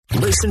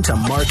Listen to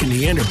Mark and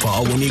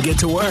Neanderpaul when you get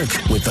to work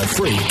with the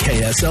free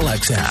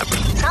KSLX app.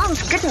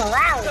 Sounds good and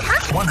loud,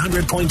 huh?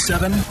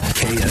 100.7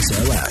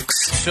 KSLX.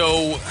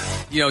 So,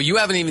 you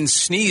haven't even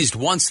sneezed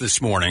once this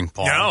morning,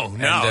 Paul. No,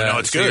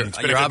 it's good. It's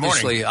been you're a good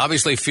morning.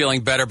 obviously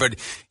feeling better, but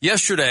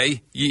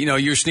yesterday,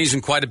 you're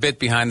sneezing quite a bit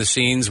behind the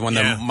scenes when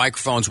the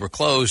microphones were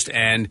closed,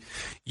 and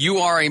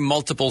you are a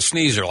multiple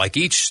sneezer. Like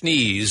each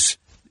sneeze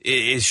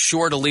is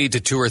sure to lead to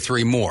two or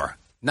three more.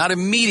 Not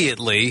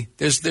immediately.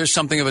 There's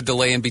something of a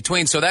delay in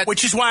between. So that,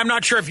 which is why I'm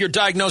not sure if your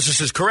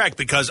diagnosis is correct,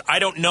 because I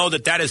don't know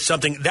that is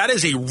something that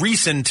is a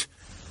recent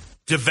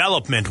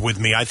development with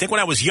me. I think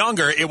when I was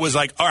younger, it was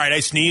like, all right,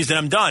 I sneezed and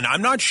I'm done.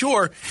 I'm not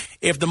sure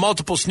if the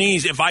multiple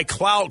sneeze, if I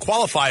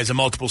qualify as a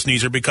multiple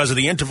sneezer because of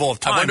the interval of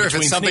time. I wonder if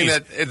it's something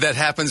that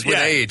happens with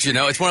age.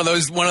 It's one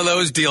of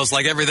those deals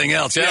like everything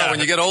else. When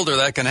you get older,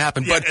 that can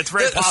happen. Yeah, but it's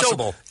very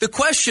possible. So the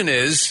question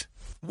is,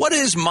 what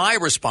is my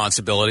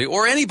responsibility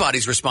or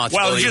anybody's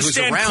responsibility just who's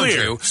stand around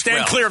clear. you?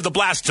 Stand clear of the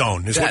blast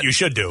zone is what you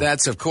should do.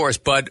 That's of course.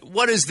 But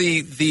what is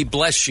the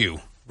bless you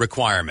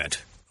requirement?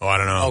 Oh, I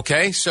don't know.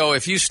 Okay, so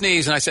if you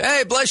sneeze and I say,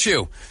 hey, bless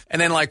you,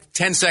 and then like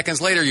 10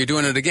 seconds later you're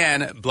doing it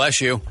again,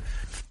 bless you.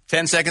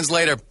 10 seconds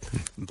later,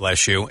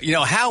 bless you.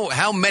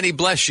 How many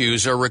bless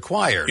yous are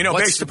required?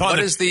 Based upon what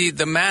is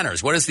the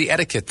manners? What is the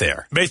etiquette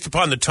there? Based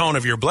upon the tone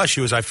of your bless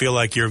yous, I feel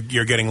like you're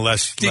getting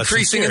less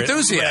decreasing less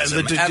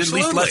enthusiasm. At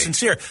least less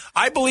sincere.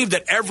 I believe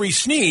that every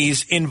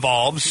sneeze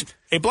involves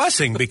a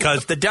blessing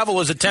because the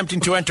devil is attempting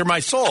to enter my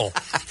soul.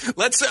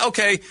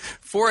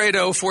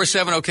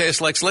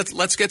 480-47-OKSLX.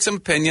 Let's get some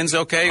opinions,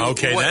 okay?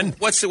 Okay, then.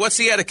 What's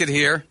the etiquette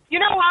here? You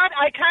know what?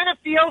 I kind of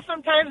feel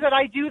sometimes that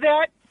I do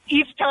that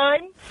each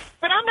time,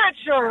 but I'm not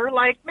sure.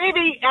 Like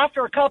maybe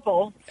after a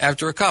couple.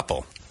 After a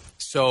couple.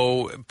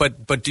 So,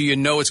 but do you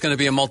know it's going to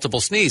be a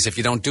multiple sneeze if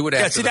you don't do it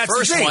after the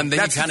first one? Then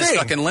you're kind of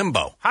stuck in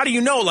limbo. How do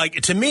you know? Like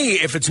to me,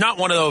 if it's not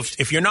one of those,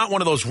 if you're not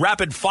one of those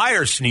rapid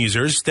fire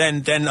sneezers,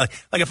 then like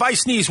if I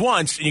sneeze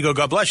once and you go,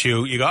 God bless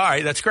you, you go, all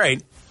right, that's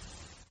great, and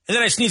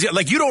then I sneeze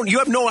like you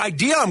have no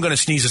idea I'm going to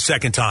sneeze a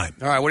second time.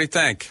 All right, what do you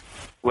think?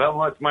 Well,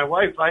 with my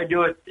wife, I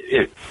do it.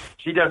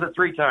 She does it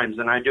 3 times,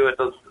 and I do it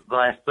the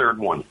last third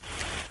one.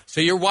 So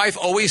your wife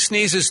always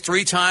sneezes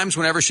 3 times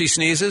whenever she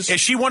sneezes?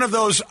 Is she one of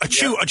those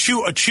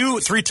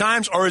achoo 3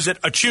 times, or is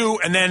it achoo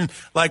and then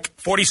like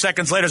 40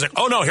 seconds later it's like,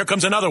 oh no, here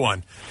comes another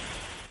one?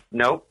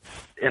 Nope,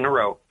 in a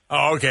row.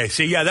 Oh, okay.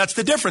 See, yeah, that's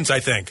the difference, I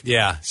think.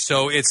 Yeah,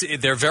 so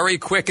they're very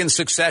quick in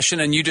succession,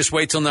 and you just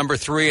wait till number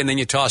 3, and then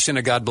you toss in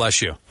a God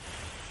bless you.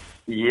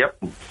 Yep.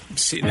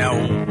 See,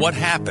 now, what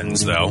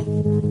happens,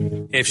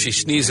 though, if she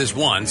sneezes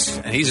once,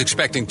 and he's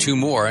expecting 2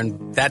 more,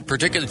 and that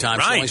particular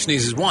time she only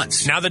sneezes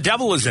once? Now the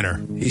devil is in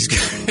her.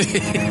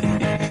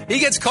 He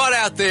gets caught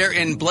out there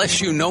in bless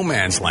you no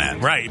man's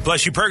land. Right,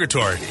 bless you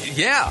purgatory.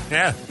 Yeah.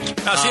 Now,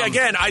 see,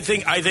 again, I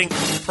think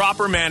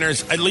proper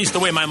manners, at least the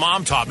way my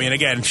mom taught me, and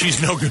again,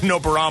 she's no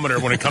barometer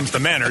when it comes to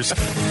manners,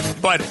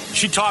 but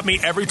she taught me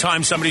every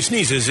time somebody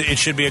sneezes, it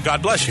should be a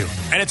God bless you.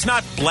 And it's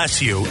not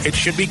bless you, it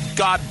should be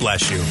God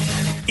bless you.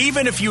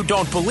 Even if you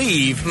don't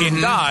believe in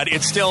God,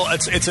 it's still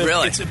it's a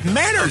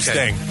manners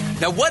thing.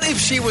 Now, what if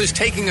she was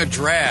taking a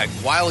drag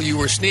while you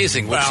were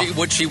sneezing?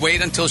 Would she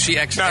wait until she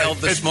exhaled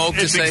the smoke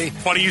to say?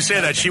 Funny you say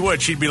that. She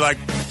would. She'd be like,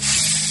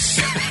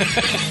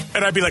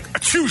 and I'd be like,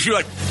 achoo. She'd be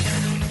like,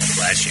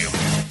 bless you.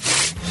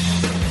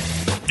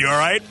 You all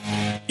right?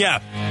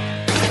 Yeah.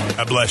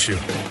 God bless you.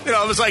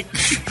 It was like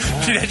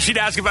she'd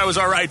ask if I was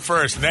all right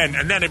first,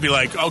 and then it'd be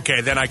like,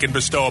 okay, then I can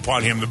bestow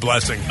upon him the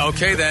blessing.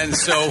 Okay, then.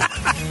 So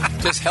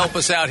just help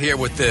us out here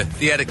with the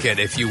etiquette,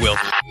 if you will.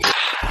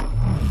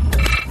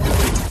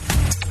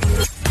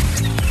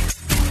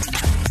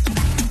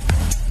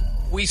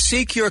 We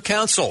seek your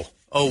counsel,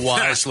 oh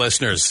wise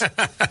listeners,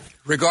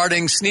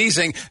 regarding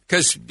sneezing,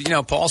 because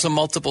Paul's a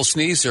multiple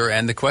sneezer,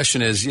 and the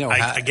question is,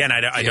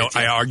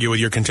 I argue with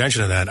your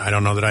contention of that. I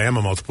don't know that I am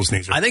a multiple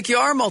sneezer. I think you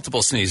are a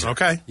multiple sneezer.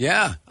 Okay.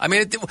 Yeah. I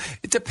mean, it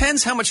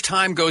depends how much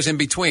time goes in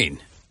between.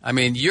 I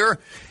mean, you're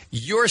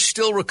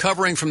still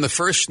recovering from the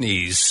first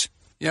sneeze,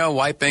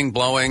 wiping,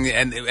 blowing,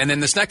 and then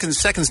the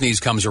second sneeze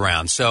comes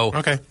around. So,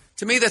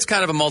 to me, that's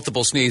kind of a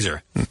multiple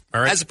sneezer,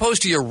 all right, as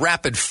opposed to your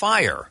rapid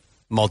fire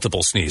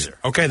multiple sneezer.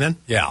 Okay, then.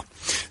 Yeah.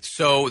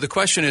 So the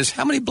question is,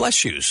 how many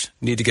bless yous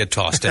need to get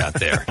tossed out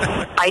there?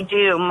 I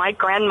do. My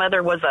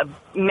grandmother was a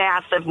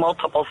massive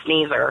multiple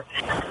sneezer,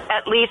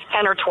 at least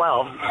 10 or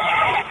 12.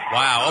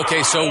 Wow.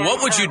 Okay, so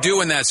what would you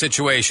do in that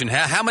situation?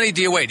 How many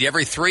do you wait?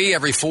 Every 3,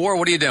 every 4?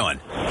 What are you doing?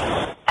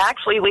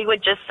 Actually, we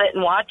would just sit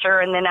and watch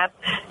her, and then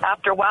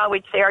after a while,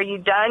 we'd say, are you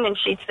done? And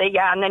she'd say,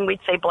 yeah, and then we'd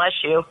say, bless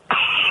you.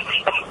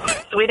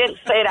 So we didn't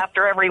say it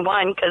after every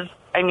one because,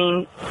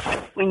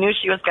 we knew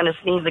she was going to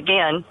sneeze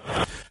again.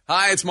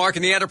 Hi, it's Mark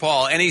and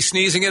Neanderpaul. Any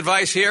sneezing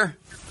advice here?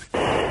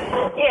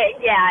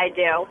 Yeah, Yeah, I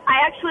do.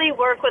 I actually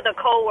work with a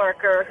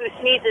coworker who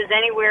sneezes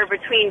anywhere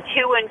between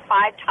 2 and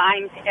 5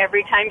 times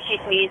every time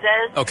she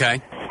sneezes. Okay.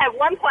 At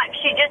one point,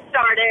 she just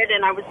started,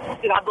 and I was,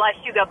 God bless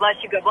you, God bless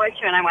you, God bless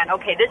you, and I went,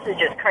 okay, this is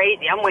just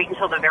crazy. I'm waiting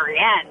until the very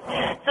end.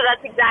 So that's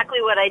exactly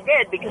what I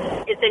did, because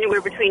it's anywhere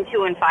between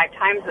 2 and 5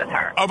 times with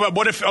her. Oh, but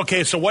what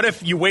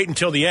if you wait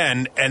until the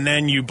end, and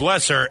then you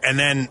bless her, and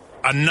then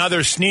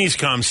another sneeze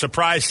comes,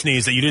 surprise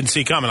sneeze that you didn't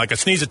see coming, like a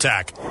sneeze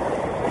attack?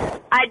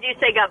 I do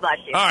say God bless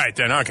you. All right,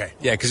 then, okay.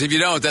 Yeah, because if you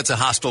don't, that's a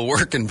hostile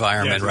work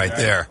environment right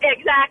there.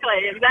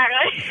 Exactly.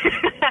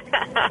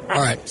 All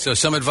right, so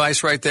some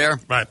advice right there.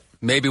 Right.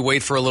 Maybe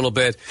wait for a little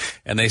bit.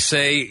 And they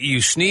say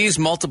you sneeze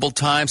multiple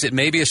times. It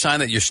may be a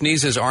sign that your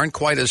sneezes aren't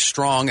quite as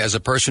strong as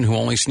a person who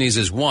only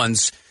sneezes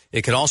once.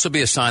 It could also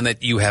be a sign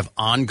that you have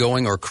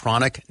ongoing or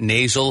chronic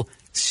nasal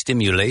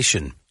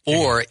stimulation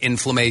or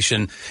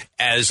inflammation,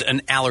 as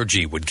an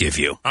allergy would give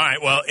you. All right.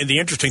 Well, and the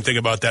interesting thing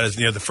about that is,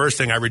 the first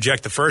thing, I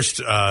reject the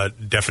first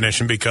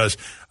definition, because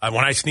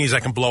when I sneeze, I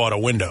can blow out a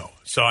window.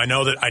 So I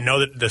know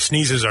that the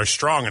sneezes are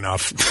strong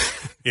enough.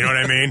 You know what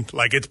I mean?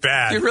 Like, it's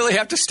bad. You really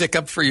have to stick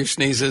up for your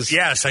sneezes.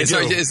 Yes, I do.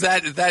 Is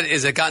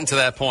it gotten to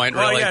that point?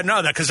 Well, really? yeah,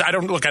 no, because I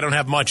don't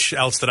have much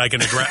else that I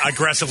can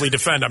aggressively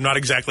defend. I'm not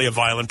exactly a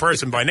violent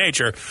person by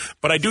nature,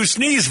 but I do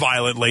sneeze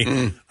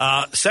violently.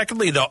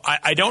 Secondly, though,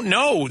 I don't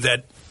know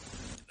that.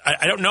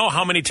 I don't know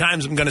how many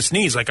times I'm going to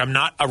sneeze. Like, I'm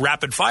not a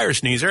rapid fire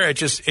sneezer. It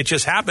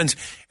just happens.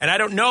 And I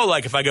don't know,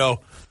 like, if I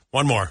go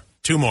 1 more,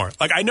 2 more.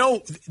 Like, I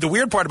know the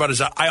weird part about it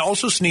is I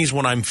also sneeze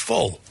when I'm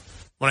full.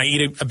 When I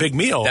eat a big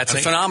meal. That's a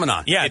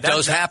phenomenon. Yeah. It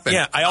does happen.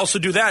 Yeah. I also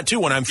do that, too,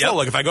 when I'm full. Yep.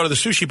 Like, if I go to the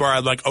sushi bar,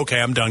 I'm like, okay,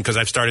 I'm done because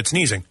I've started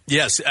sneezing.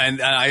 Yes.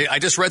 And I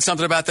just read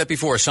something about that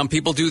before. Some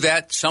people do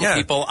that. Some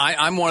people,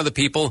 I'm one of the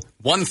people,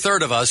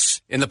 1/3 of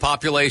us in the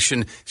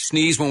population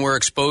sneeze when we're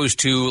exposed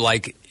to,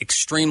 like,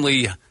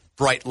 extremely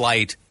bright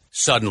light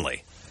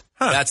suddenly.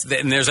 Huh.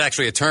 And there's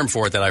actually a term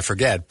for it that I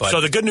forget. But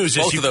so the good news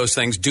is both of those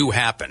things do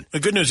happen. The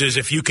good news is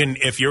if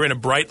you're in a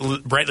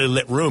brightly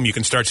lit room, you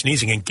can start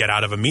sneezing and get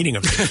out of a meeting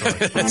of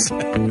some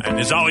sort. And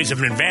there's always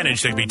an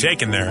advantage to be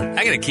taken there.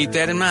 I'm going to keep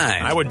that in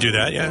mind. I would do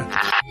that, yeah.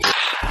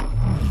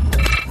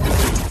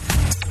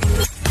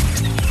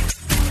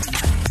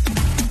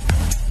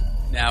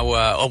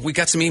 Now, we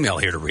got some email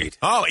here to read.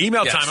 Oh,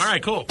 email time. All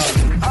right, cool.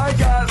 I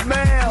got mail.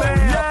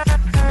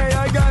 Yay!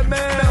 I got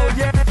mail.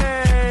 Yay!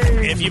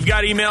 If you've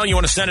got email and you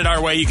want to send it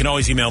our way, you can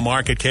always email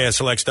Mark at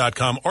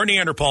KSLX.com or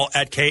Neanderpaul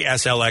at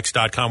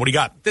KSLX.com. What do you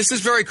got? This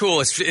is very cool.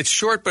 It's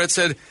short, but it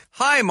said,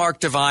 "Hi, Mark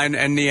Devine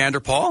and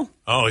Neanderpaul."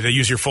 Oh, they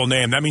use your full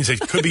name. That means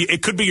it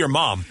could be your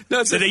mom.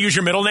 No, did they use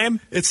your middle name?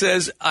 It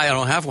says, I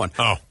don't have one.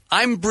 Oh.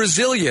 I'm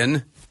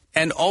Brazilian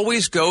and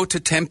always go to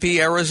Tempe,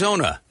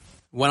 Arizona.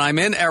 When I'm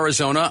in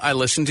Arizona, I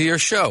listen to your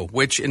show,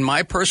 which, in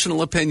my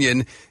personal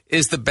opinion,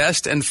 is the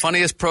best and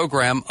funniest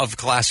program of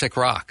classic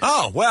rock.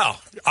 Oh, well,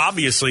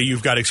 obviously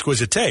you've got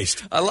exquisite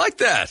taste. I like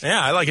that. Yeah,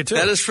 I like it too.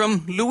 That is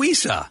from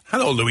Luisa.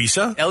 Hello,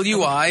 Luisa.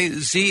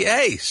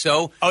 Luiza.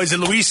 So, is it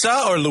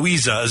Luisa or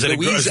Louisa? Is it a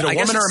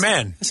woman or a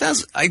man?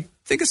 I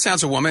think it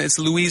sounds a woman. It's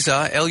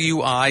Luisa,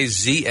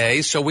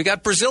 Luiza. So we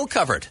got Brazil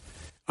covered.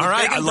 All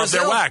right, I love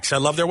their wax.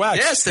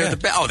 Yes, they're the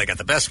best. Oh, they got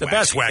the best wax. The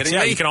best wax.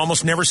 Yeah, you can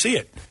almost never see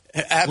it.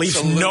 Absolutely.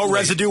 Leaves no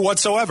residue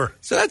whatsoever.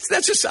 So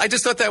that's just. I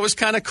just thought that was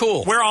kind of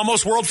cool. We're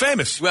almost world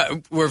famous.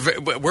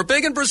 We're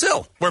big in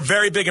Brazil. We're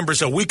very big in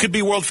Brazil. We could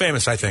be world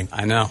famous, I think.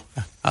 I know.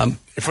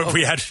 If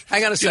we had,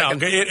 hang on a second.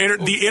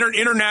 The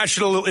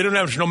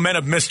international men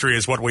of mystery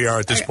is what we are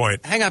at this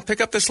point. Hang on, pick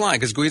up this line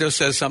because Guido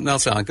says something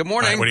else on. Good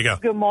morning. Right, where do you go?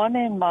 Good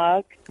morning,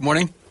 Mark. Good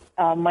morning.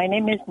 My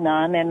name is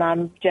Nan, and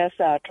I'm just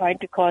trying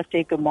to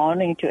say good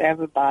morning to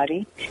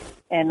everybody.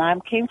 And I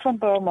came from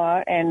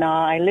Burma, and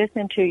I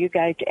listen to you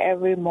guys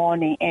every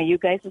morning, and you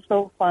guys are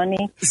so funny.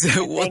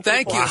 Well,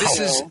 thank you.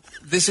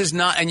 This is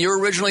not, and you're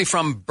originally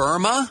from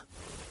Burma?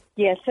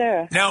 Yes,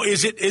 sir. Now,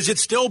 is it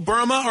still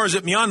Burma or is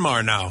it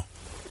Myanmar now?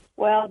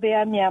 Well, they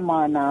are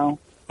Myanmar now.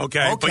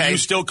 Okay, but you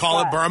still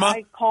call it Burma?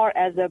 I call it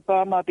as a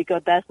Burma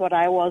because that's what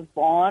I was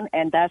born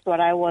and that's what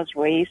I was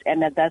raised,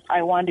 and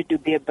I wanted to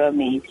be a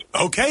Burmese.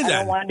 Okay, then. I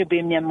don't want to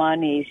be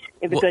Myanmarese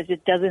because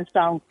it doesn't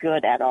sound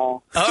good at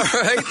all. All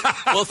right.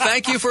 Well,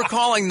 thank you for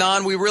calling,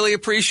 Nan. We really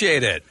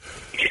appreciate it.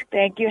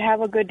 Thank you.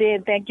 Have a good day,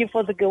 and thank you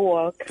for the good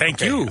work.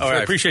 Thank you. All right.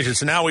 I appreciate it.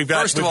 So now we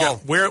got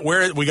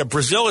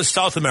Brazil is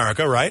South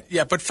America, right?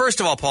 Yeah, but first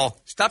of all, Paul,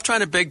 stop trying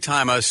to big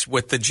time us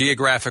with the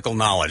geographical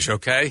knowledge,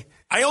 okay?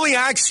 I only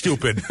act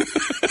stupid.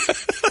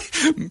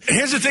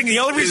 Here's the thing: the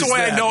only reason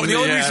why I know, the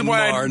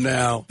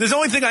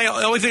only thing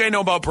I know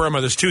about Burma.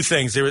 There's two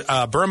things.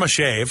 Burma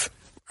Shave.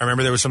 I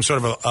remember there was some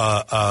sort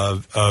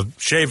of a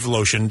shave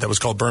lotion that was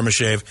called Burma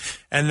Shave,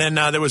 and then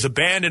there was a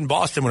band in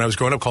Boston when I was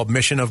growing up called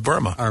Mission of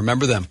Burma. I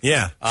remember them.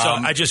 Yeah. So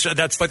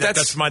that's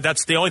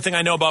the only thing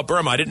I know about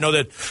Burma. I didn't know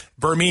that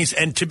Burmese.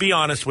 And to be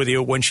honest with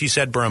you, when she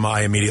said Burma,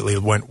 I immediately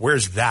went,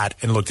 "Where's that?"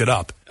 and looked it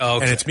up.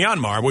 Okay. And it's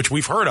Myanmar, which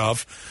we've heard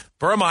of.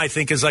 Burma, I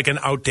think, is like an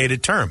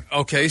outdated term.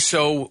 Okay,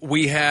 so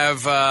we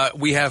have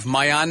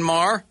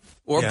Myanmar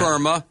or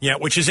Burma. Yeah,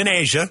 which is in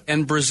Asia.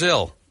 And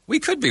Brazil. We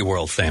could be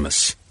world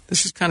famous.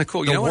 This is kind of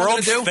cool. You The know what I'm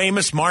world going to do?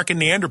 famous Mark and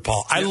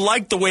Neanderthal. I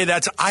like the way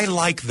I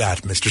like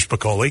that, Mr.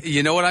 Spicoli.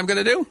 You know what I'm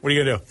going to do? What are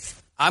you going to do?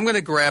 I'm going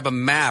to grab a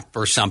map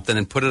or something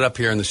and put it up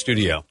here in the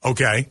studio.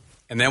 Okay.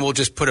 And then we'll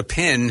just put a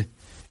pin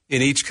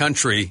in each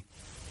country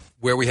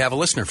where we have a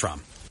listener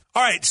from.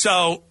 All right,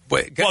 so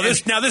Wait,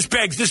 this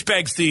begs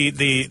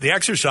the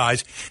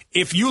exercise.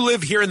 If you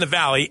live here in the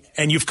Valley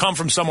and you've come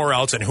from somewhere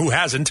else, and who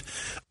hasn't,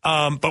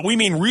 but we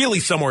mean really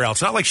somewhere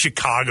else, not like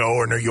Chicago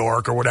or New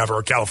York or whatever,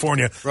 or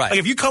California. Right. Like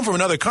if you come from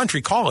another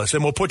country, call us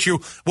and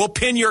we'll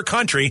pin your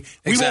country.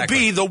 Exactly. We will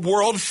be the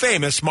world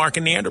famous Mark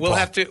and Neanderthal.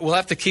 We'll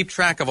have to keep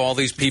track of all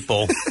these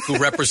people who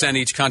represent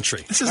each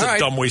country. This is a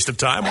dumb waste of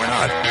time. Why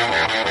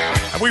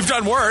not? We've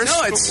done worse.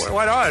 No,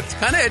 why not? It's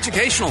kind of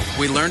educational.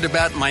 We learned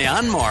about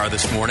Myanmar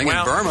this morning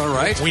in Burma,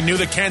 right? We knew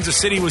that Kansas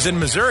City was in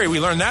Missouri. We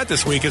learned that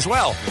this week as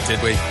well.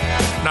 Did we?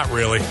 Not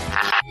really.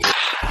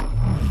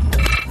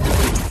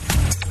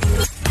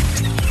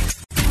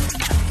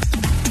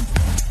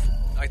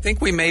 I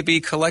think we may be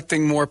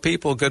collecting more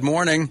people. Good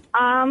morning.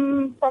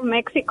 I'm from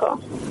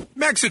Mexico.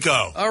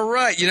 Mexico. All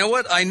right. You know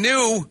what? I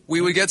knew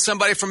we would get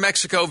somebody from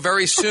Mexico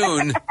very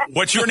soon.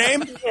 What's your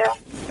name?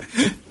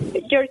 Yeah.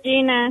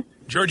 Georgina.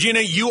 Georgina,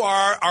 you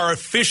are our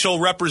official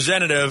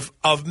representative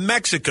of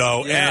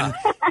Mexico. Yeah. And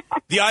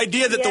the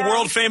idea that the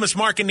world-famous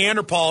Mark and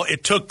Neanderpaul,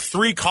 it took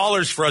 3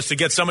 callers for us to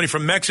get somebody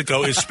from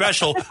Mexico is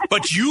special.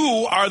 But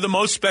you are the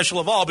most special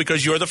of all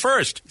because you're the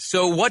first.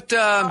 So what...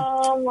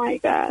 oh, my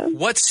God.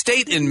 What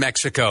state in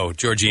Mexico,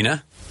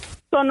 Georgina?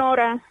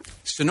 Sonora.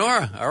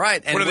 Sonora. All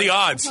right. And what are the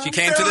odds? She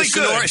came to the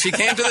Sonora. She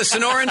came to the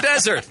Sonoran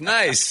Desert.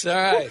 Nice. All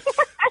right.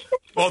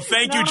 Well,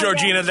 thank you,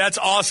 Georgina. That's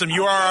awesome.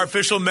 You are our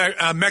official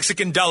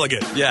Mexican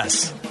delegate.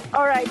 Yes.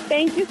 All right.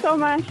 Thank you so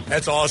much.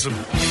 That's awesome.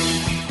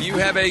 You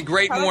have a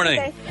great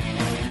morning.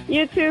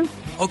 You too.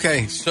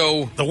 Okay,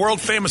 so... The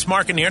world-famous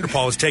Mark and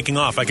Neanderthal is taking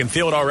off. I can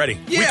feel it already.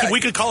 Yeah.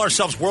 We could call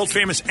ourselves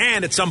world-famous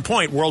and, at some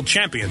point, world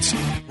champions.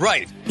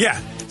 Right.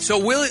 Yeah. So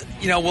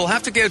we'll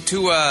have to get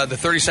to the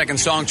 30-second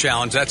song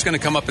challenge. That's going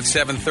to come up at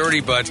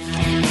 7:30, but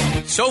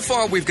so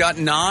far we've got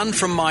Nan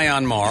from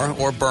Myanmar,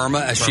 or Burma,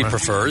 as she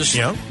prefers.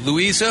 Yeah.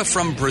 Louisa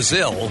from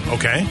Brazil.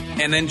 Okay.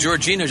 And then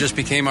Georgina just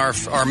became our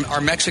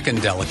Mexican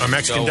delegate. Our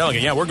Mexican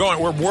delegate. Yeah,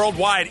 we're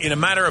worldwide. In a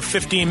matter of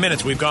 15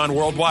 minutes, we've gone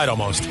worldwide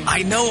almost.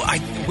 I know.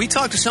 We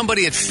talked to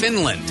somebody at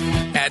Finland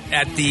at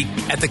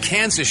the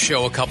Kansas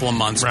show a couple of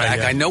months back.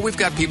 Yeah. I know we've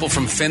got people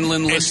from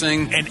Finland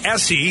listening. And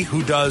Essie,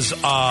 who does...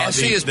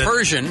 Essie is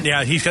Persian.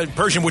 Yeah, he's got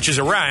Persian, which is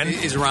Iran.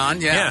 Is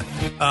Iran, yeah.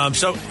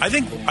 So I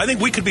think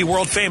we could be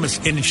world famous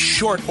in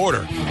short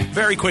order,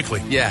 very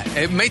quickly. Yeah,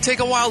 it may take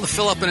a while to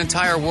fill up an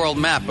entire world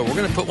map, but we're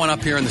going to put one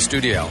up here in the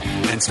studio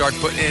and start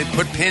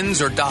put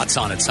pins or dots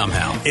on it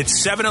somehow.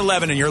 It's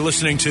 7-11, and you're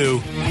listening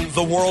to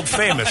the world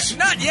famous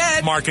Not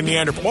yet. Mark and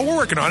Neanderthal. Well, we're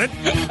working on it.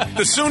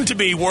 The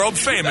soon-to-be world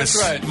famous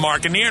That's right.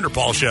 Mark and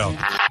Neanderthal show.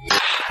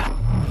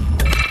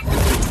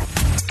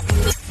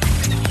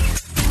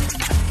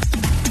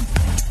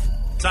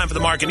 Time for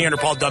the Mark and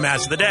Neanderthal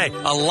Dumbass of the Day.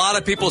 A lot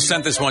of people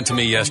sent this one to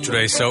me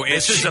yesterday, so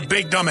This is a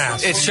big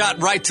dumbass. It shot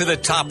right to the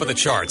top of the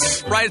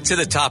charts. Right to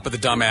the top of the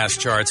dumbass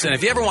charts. And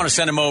if you ever want to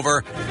send them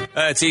over,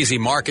 it's easy.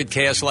 Mark at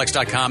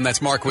KSLX.com.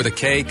 That's Mark with a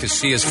K, because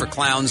C is for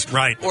clowns.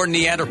 Right. Or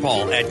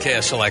Neanderpaul at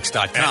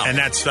KSLX.com. And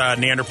that's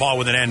Neanderthal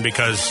with an N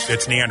because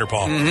it's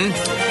Neanderthal.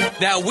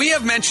 Mm-hmm. Now, we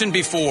have mentioned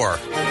before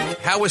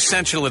how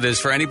essential it is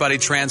for anybody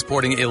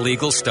transporting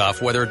illegal stuff,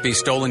 whether it be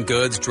stolen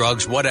goods,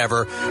 drugs,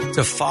 whatever,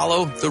 to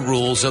follow the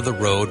rules of the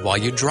road while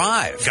you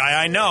drive.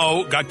 Guy I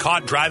know got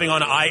caught driving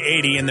on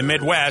I-80 in the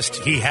Midwest.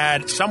 He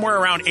had somewhere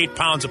around 8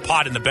 pounds of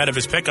pot in the bed of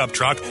his pickup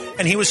truck,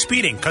 and he was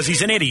speeding because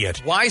he's an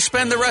idiot. Why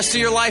spend the rest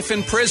of your life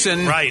in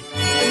prison? Right.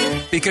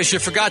 Because you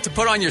forgot to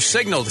put on your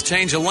signal to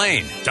change a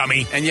lane.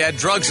 Dummy. And you had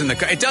drugs in the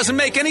car. It doesn't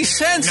make any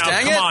sense, Now,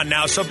 dang come it. on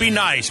now. So be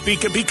nice. Be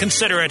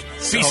considerate.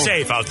 Be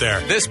safe out there.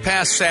 This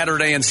past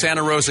Saturday in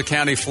Santa Rosa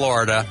County,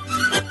 Florida,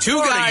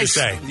 two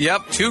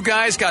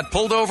guys got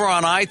pulled over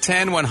on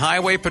I-10 when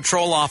highway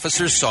patrol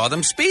officers saw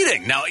them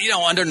speeding. Now,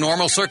 under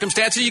normal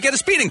circumstances, you get a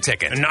speeding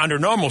ticket. And under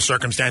normal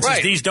circumstances,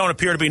 Right. These don't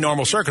appear to be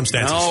normal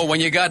circumstances. No,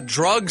 when you got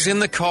drugs in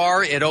the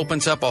car, it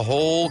opens up a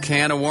whole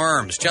can of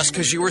worms just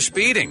because you were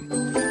speeding.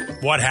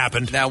 What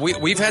happened? Now,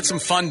 we've had some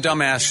fun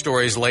dumbass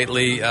stories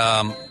lately.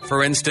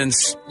 For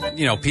instance,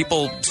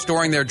 people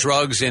storing their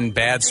drugs in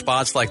bad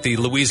spots, like the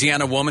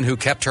Louisiana woman who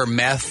kept her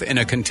meth in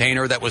a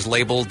container that was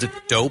labeled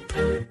dope.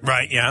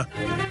 Right, yeah.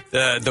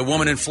 The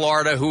woman in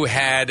Florida who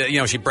had,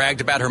 she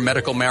bragged about her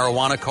medical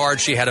marijuana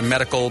card. She had a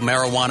medical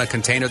marijuana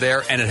container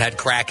there, and it had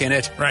crack in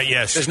it. Right,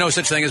 yes. There's no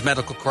such thing as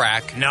medical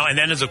crack. Now, and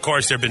then, of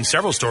course, there have been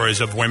several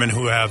stories of women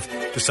who have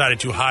decided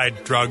to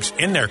hide drugs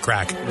in their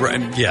crack.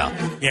 Right,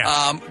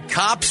 yeah.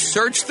 Cops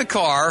searched the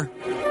car,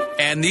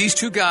 and these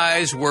two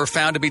guys were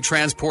found to be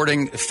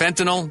transporting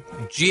fentanyl,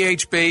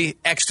 GHB,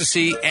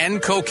 ecstasy,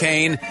 and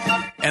cocaine.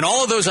 And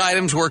all of those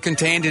items were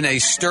contained in a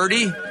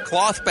sturdy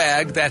cloth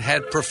bag that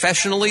had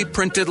professionally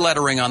printed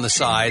lettering on the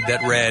side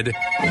that read,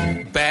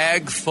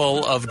 "Bag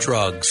full of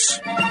drugs."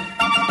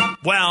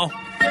 Well,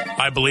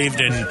 I believed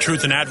in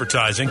truth in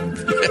advertising.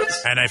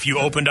 And if you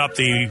opened up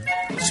the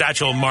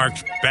satchel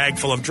marked bag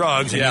full of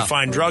drugs and you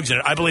find drugs in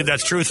it, I believe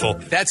that's truthful.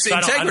 That's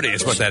integrity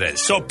is what that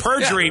is. So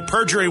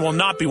perjury will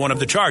not be one of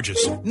the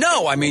charges.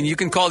 No, I mean, you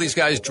can call these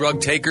guys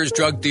drug takers,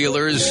 drug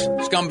dealers,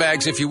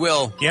 scumbags, if you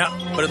will. Yeah.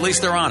 But at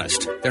least they're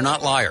honest. They're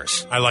not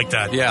liars. I like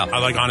that. Yeah. I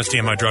like honesty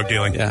in my drug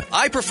dealing. Yeah.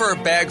 I prefer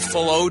bag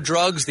full o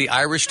drugs, the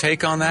Irish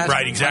take on that.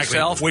 Right, exactly.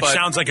 Myself, which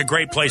sounds like a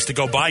great place to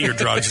go buy your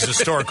drugs. It's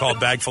a store called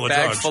Bag Full of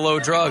Drugs. Bag full o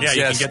drugs, Yeah,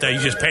 you can get that. You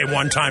just pay a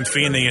one-time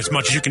fee and then as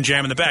much as you can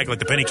jam in the bag, like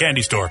the penny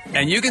candy store.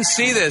 And you can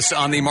see this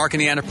on the Mark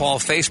and Neanderpaul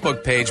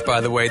Facebook page, by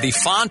the way. The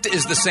font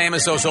is the same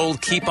as those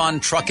old Keep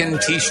On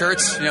Truckin'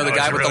 t-shirts. You know, the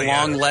guy with the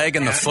long leg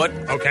and the foot.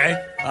 Okay.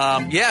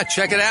 Yeah,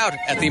 check it out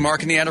at the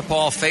Mark and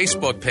Neanderpaul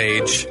Facebook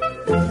page.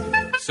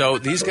 So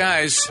these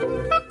guys,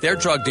 they're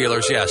drug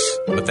dealers, yes,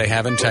 but they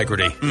have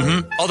integrity.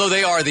 Mm-hmm. Although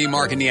they are the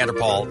Mark and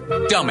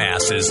Neanderpaul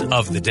dumbasses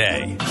of the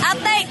day. I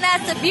think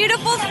that's a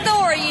beautiful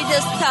story you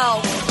just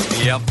told.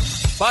 Yep.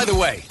 By the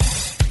way,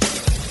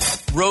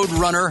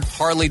 Roadrunner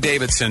Harley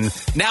Davidson,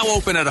 now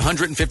open at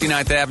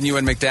 159th Avenue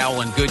in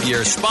McDowell and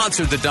Goodyear,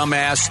 sponsored the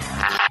dumbass.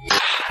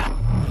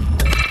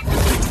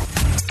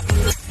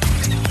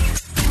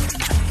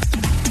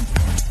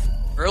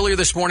 Earlier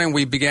this morning,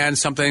 we began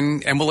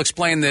something, and we'll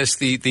explain this,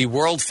 the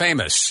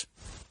world-famous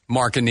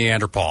Mark and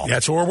Neanderpaul. Yeah,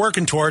 that's what we're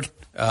working toward.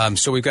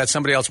 So we've got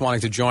somebody else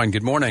wanting to join.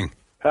 Good morning.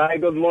 Hi,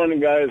 good morning,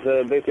 guys.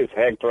 This is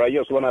Hector. I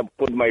just want to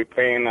put my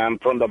pin. I'm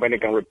from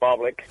Dominican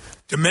Republic.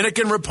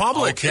 Dominican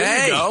Republic. Okay.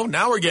 There you go.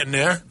 Now we're getting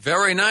there.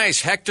 Very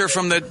nice. Hector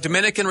from the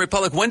Dominican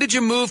Republic. When did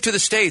you move to the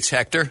States,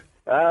 Hector?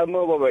 I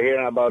moved over here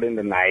in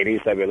the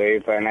 90s, I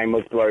believe, and I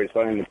moved to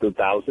Arizona in the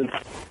 2000s.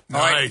 Nice.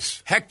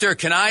 Right. Hector,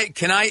 can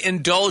I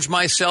indulge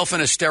myself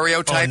in a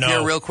stereotype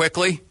here real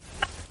quickly?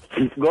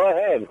 Go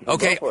ahead.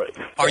 Okay. Go for it.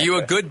 Are you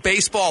a good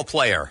baseball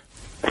player?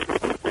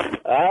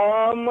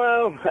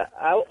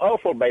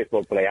 Awful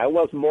baseball player. I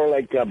was more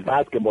like a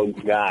basketball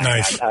guy.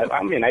 Nice.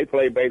 I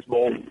play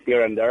baseball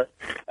here and there,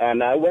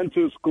 and I went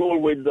to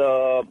school with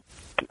Jose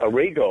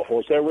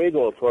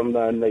Rigo from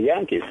the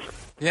Yankees.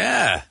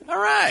 Yeah. All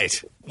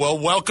right. Well,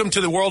 welcome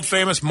to the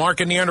world-famous Mark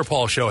and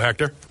Neanderpaul show,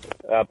 Hector.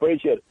 I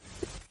appreciate it.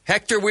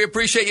 Hector, we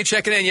appreciate you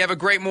checking in. You have a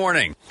great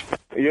morning.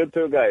 You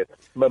too, guys.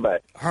 Bye-bye.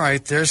 All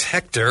right, there's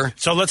Hector.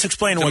 So let's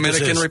explain what this is.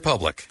 Dominican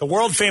Republic. The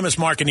world-famous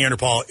Mark and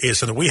Neanderpaul is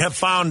something. We have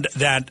found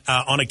that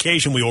on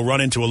occasion we will run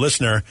into a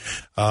listener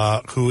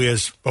who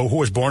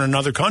was born in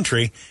another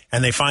country,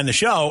 and they find the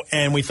show,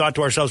 and we thought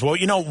to ourselves, well,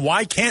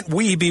 why can't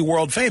we be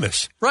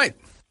world-famous? Right.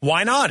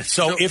 Why not?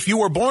 So if you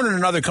were born in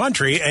another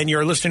country and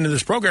you're listening to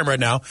this program right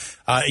now,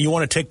 you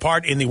want to take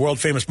part in the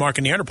world-famous Mark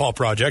and Neanderpaul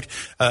project,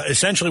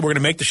 essentially we're going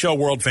to make the show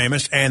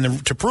world-famous,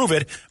 and to prove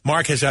it,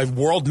 Mark has a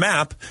world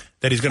map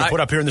that he's going to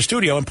put up here in the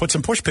studio and put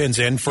some push pins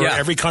in for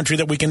every country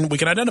that we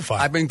can identify.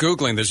 I've been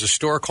Googling. There's a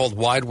store called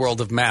Wide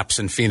World of Maps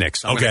in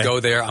Phoenix. I'm going to go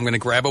there. I'm going to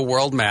grab a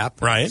world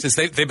map. Right. Since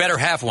they better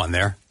have one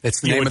there.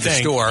 That's the name of the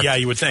store. Yeah,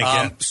 you would think,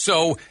 yeah.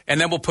 And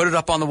then we'll put it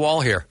up on the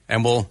wall here,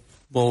 and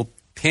we'll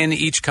pin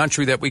each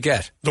country that we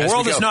get. The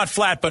world is not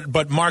flat,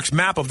 but Mark's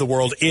map of the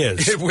world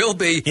is. It will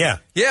be. Yeah.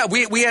 Yeah,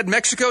 we had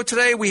Mexico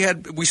today.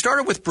 We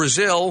started with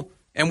Brazil,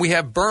 and we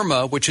have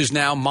Burma, which is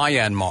now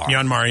Myanmar.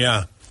 Myanmar,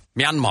 yeah.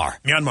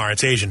 Myanmar,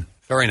 it's Asian.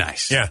 Very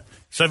nice. Yeah.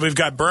 So we've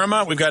got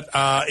Burma, we've got,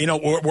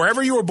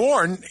 wherever you were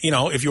born,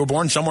 if you were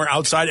born somewhere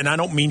outside, and I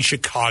don't mean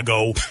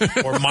Chicago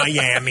or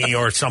Miami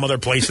or some other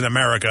place in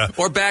America.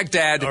 Or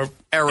Baghdad, or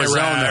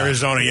Arizona.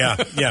 Arizona,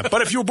 yeah.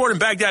 But if you were born in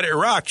Baghdad,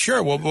 Iraq,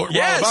 sure, we're all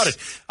about it.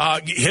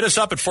 Hit us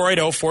up at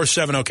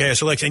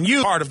 480-470-KSLX, and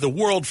you are part of the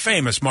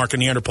world-famous Mark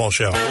and Neanderpaul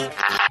show.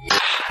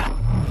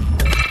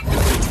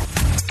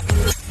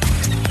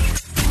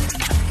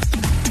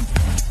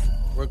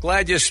 We're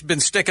glad you've been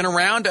sticking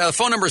around.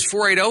 Phone number is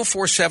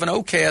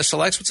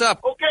 480-470-KSLX. What's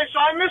up? Okay, so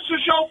I missed the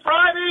show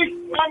Friday,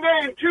 Monday,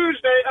 and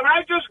Tuesday, and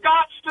I just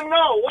got to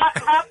know what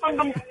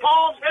happened to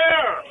Paul's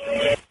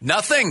hair.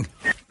 Nothing.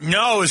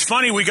 No, it's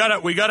funny. We got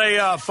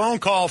a phone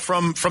call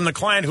from the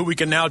client who we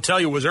can now tell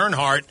you was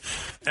Earnhardt,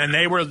 and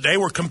they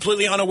were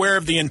completely unaware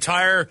of the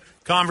entire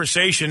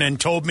conversation and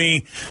told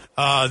me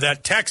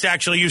that Tex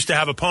actually used to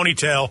have a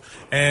ponytail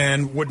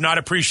and would not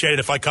appreciate it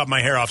if I cut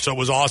my hair off. So it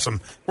was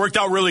awesome. Worked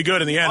out really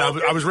good in the end.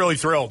 I was really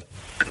thrilled.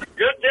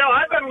 Good deal.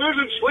 I've been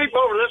losing sleep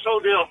over this whole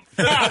deal.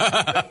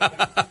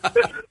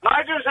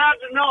 I just had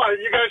to know.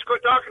 You guys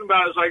quit talking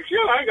about it. It's like,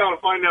 I got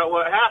to find out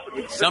what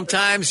happened.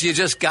 Sometimes you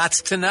just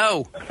gots to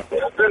know.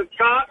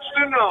 Gots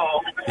to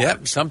know.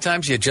 Yep.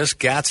 Sometimes you just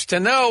gots to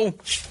know.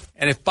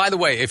 And by the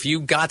way, if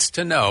you gots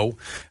to know,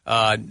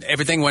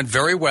 everything went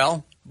very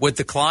well with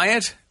the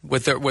client,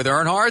 with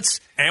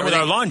Earnhardt's. And with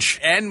our lunch.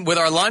 And with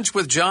our lunch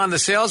with John, the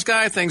sales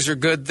guy. Things are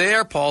good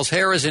there. Paul's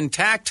hair is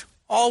intact.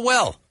 All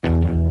well.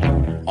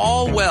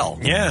 All well.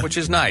 Yeah. Which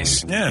is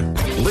nice. Yeah.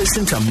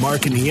 Listen to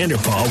Mark and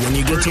Neanderpaul when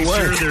you get to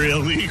work. Sure they're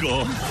illegal.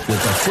 With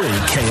the free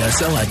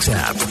KSLX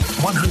app.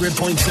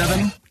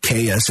 100.7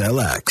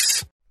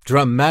 KSLX.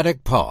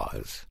 Dramatic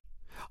pause.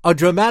 A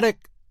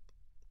dramatic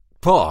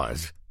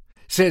pause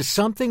says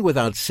something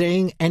without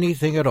saying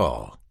anything at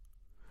all.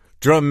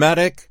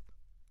 Dramatic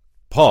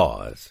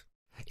Pause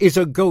is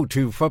a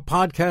go-to for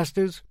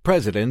podcasters,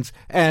 presidents,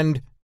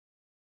 and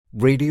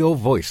radio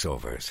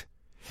voiceovers.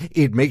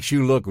 It makes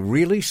you look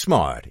really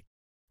smart,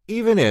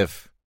 even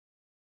if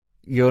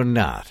you're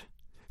not.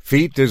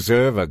 Feet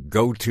deserve a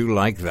go-to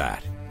like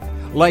that.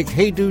 Like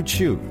Hey Dude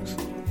shoes.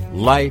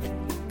 Light,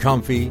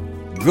 comfy,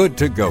 good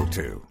to go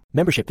to.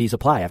 Membership fees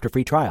apply after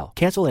free trial.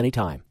 Cancel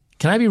anytime.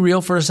 Can I be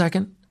real for a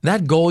second?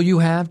 That goal you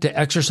have to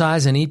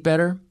exercise and eat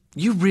better,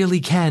 you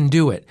really can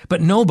do it.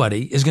 But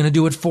nobody is going to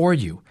do it for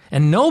you.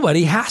 And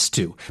nobody has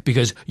to,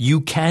 because you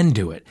can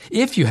do it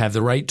if you have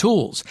the right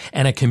tools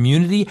and a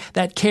community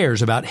that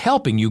cares about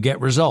helping you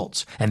get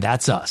results. And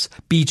that's us,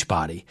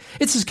 Beachbody.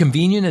 It's as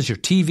convenient as your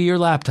TV or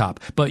laptop,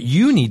 but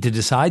you need to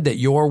decide that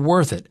you're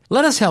worth it.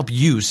 Let us help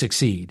you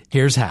succeed.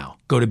 Here's how.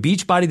 Go to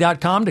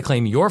beachbody.com to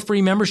claim your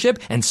free membership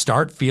and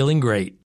start feeling great.